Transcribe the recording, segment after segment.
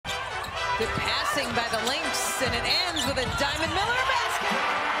Good passing by the Lynx, and it ends with a Diamond Miller basket.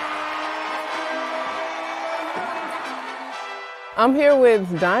 I'm here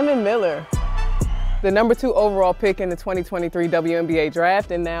with Diamond Miller, the #2 overall pick in the 2023 WNBA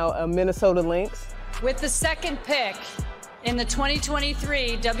draft, and now a Minnesota Lynx. With the second pick in the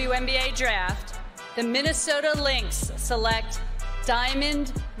 2023 WNBA draft, the Minnesota Lynx select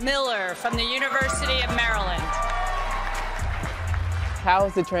Diamond Miller from the University of Maryland. How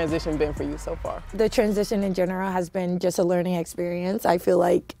has the transition been for you so far? The transition in general has been just a learning experience. I feel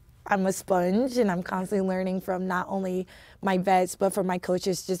like I'm a sponge and I'm constantly learning from not only my vets, but from my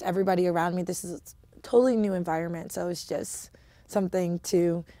coaches, just everybody around me. This is a totally new environment, so it's just something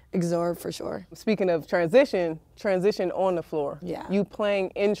to absorb for sure. Speaking of transition on the floor. Yeah. You playing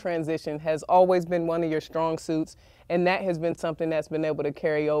in transition has always been one of your strong suits, and that has been something that's been able to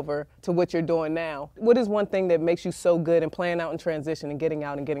carry over to what you're doing now. What is one thing that makes you so good in playing out in transition and getting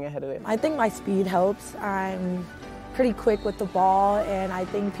out and getting ahead of it? I think my speed helps. I'm pretty quick with the ball, and I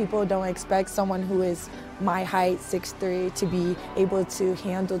think people don't expect someone who is my height, 6'3", to be able to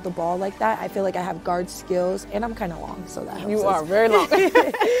handle the ball like that. I feel like I have guard skills, and I'm kind of long, so that helps. You are very long.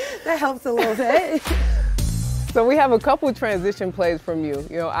 That helps a little bit. So we have a couple transition plays from you.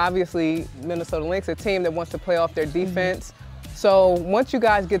 You know, obviously Minnesota Lynx, a team that wants to play off their defense. So once you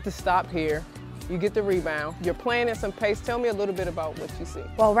guys get the stop here, you get the rebound, you're playing in some pace. Tell me a little bit about what you see.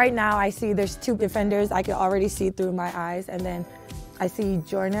 Well, right now I see there's two defenders. I can already see through my eyes, and then I see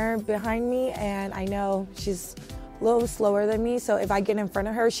Joyner behind me, and I know she's a little slower than me, so if I get in front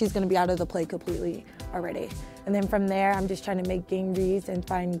of her, she's gonna be out of the play completely already. And then from there, I'm just trying to make game reads and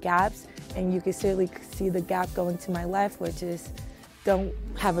find gaps, and you can certainly see the gap going to my left, which is don't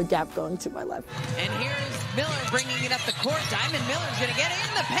have a gap going to my left. And here's Miller bringing it up the court. Diamond Miller's gonna get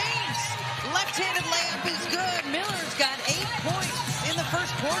in the paint. Left-handed layup is good. Miller's got 8 points in the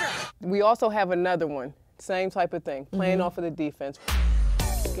first quarter. We also have another one, same type of thing, playing off of the defense,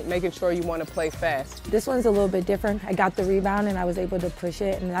 making sure you want to play fast. This one's a little bit different. I got the rebound and I was able to push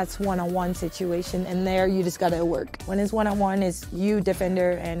it, and that's one-on-one situation, and there you just gotta work. When it's one-on-one, it's you,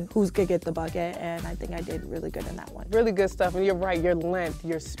 defender, and who's gonna get the bucket, and I think I did really good in that one. Really good stuff, and you're right, your length,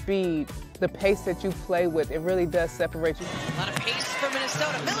 your speed, the pace that you play with, it really does separate you. A lot of pace for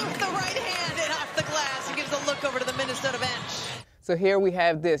Minnesota. Miller with the right hand and off the glass. He gives a look over to the Minnesota bench. So here we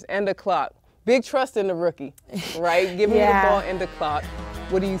have this, end of clock. Big trust in the rookie, right? Give me the ball, end of clock.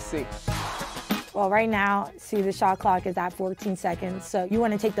 What do you see? Well, right now, see the shot clock is at 14 seconds, so you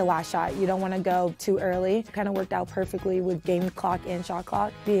want to take the last shot. You don't want to go too early. It kind of worked out perfectly with game clock and shot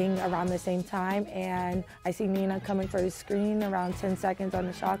clock being around the same time, and I see Nina coming for the screen around 10 seconds on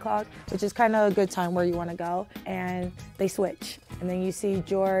the shot clock, which is kind of a good time where you want to go, and they switch. And then you see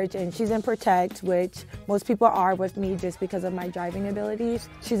George, and she's in protect, which most people are with me just because of my driving abilities.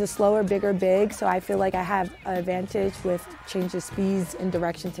 She's a slower, bigger big, so I feel like I have an advantage with change of speeds and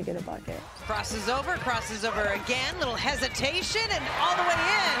direction to get a bucket. Crosses over again, little hesitation, and all the way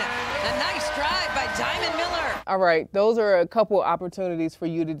in. A nice drive by Diamond Miller. All right, those are a couple opportunities for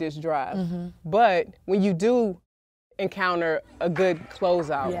you to just drive. But when you do encounter a good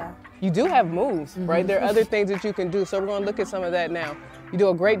closeout, you do have moves, right? There are other things that you can do, so we're gonna look at some of that now. You do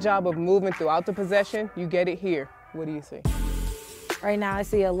a great job of moving throughout the possession. You get it here. What do you see? Right now I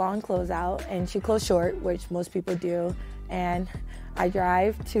see a long closeout, and she closed short, which most people do, and I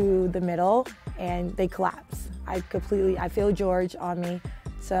drive to the middle, and they collapse. I feel George on me,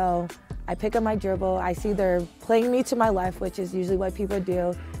 so I pick up my dribble. I see they're playing me to my left, which is usually what people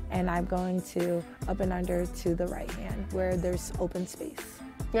do, and I'm going to up and under to the right hand where there's open space.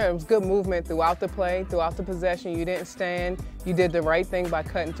 Yeah, it was good movement throughout the play, throughout the possession. You didn't stand. You did the right thing by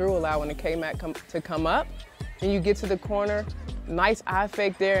cutting through, allowing the K-Mac to come up. And you get to the corner, nice eye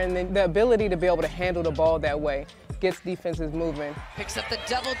fake there, and then the ability to be able to handle the ball that way gets defenses moving. Picks up the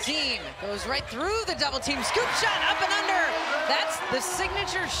double team, goes right through the double team, scoop shot up and under. That's the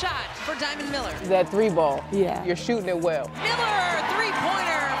signature shot for Diamond Miller. That three ball, yeah, you're shooting it well. Miller,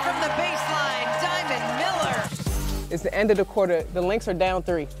 three-pointer from the baseline, Diamond Miller. It's the end of the quarter, the Lynx are down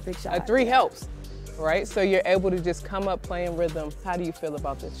 3. Big shot. A 3 helps, right? So you're able to just come up playing rhythm. How do you feel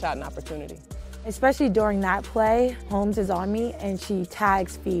about this shot and opportunity? Especially during that play, Holmes is on me and she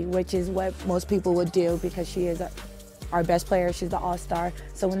tags feed, which is what most people would do because she is our best player, she's the all-star.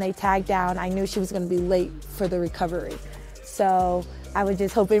 So when they tagged down, I knew she was gonna be late for the recovery. So I was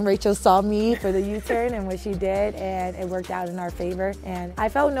just hoping Rachel saw me for the U-turn and what she did, and it worked out in our favor. And I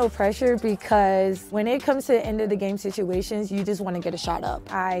felt no pressure because when it comes to end of the game situations, you just wanna get a shot up.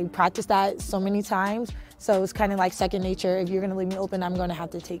 I practiced that so many times, so it's kind of like second nature. If you're gonna leave me open, I'm gonna have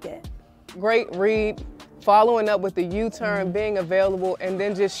to take it. Great read following up with the U-turn, being available, and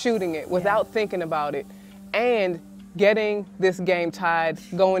then just shooting it without thinking about it. And getting this game tied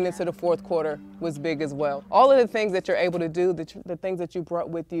going into the fourth quarter was big as well. All of the things that you're able to do, the things that you brought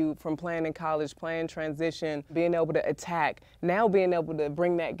with you from playing in college, playing transition, being able to attack, now being able to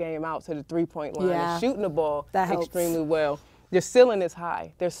bring that game out to the three-point line and shooting the ball extremely well. Your ceiling is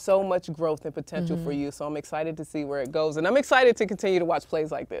high. There's so much growth and potential for you, so I'm excited to see where it goes. And I'm excited to continue to watch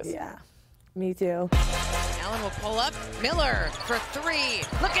plays like this. Yeah, me too. Allen will pull up. Miller for three.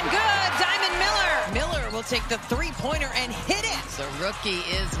 Looking good. Diamond Miller. Miller will take the three-pointer and hit it. The rookie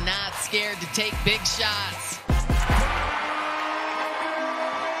is not scared to take big shots.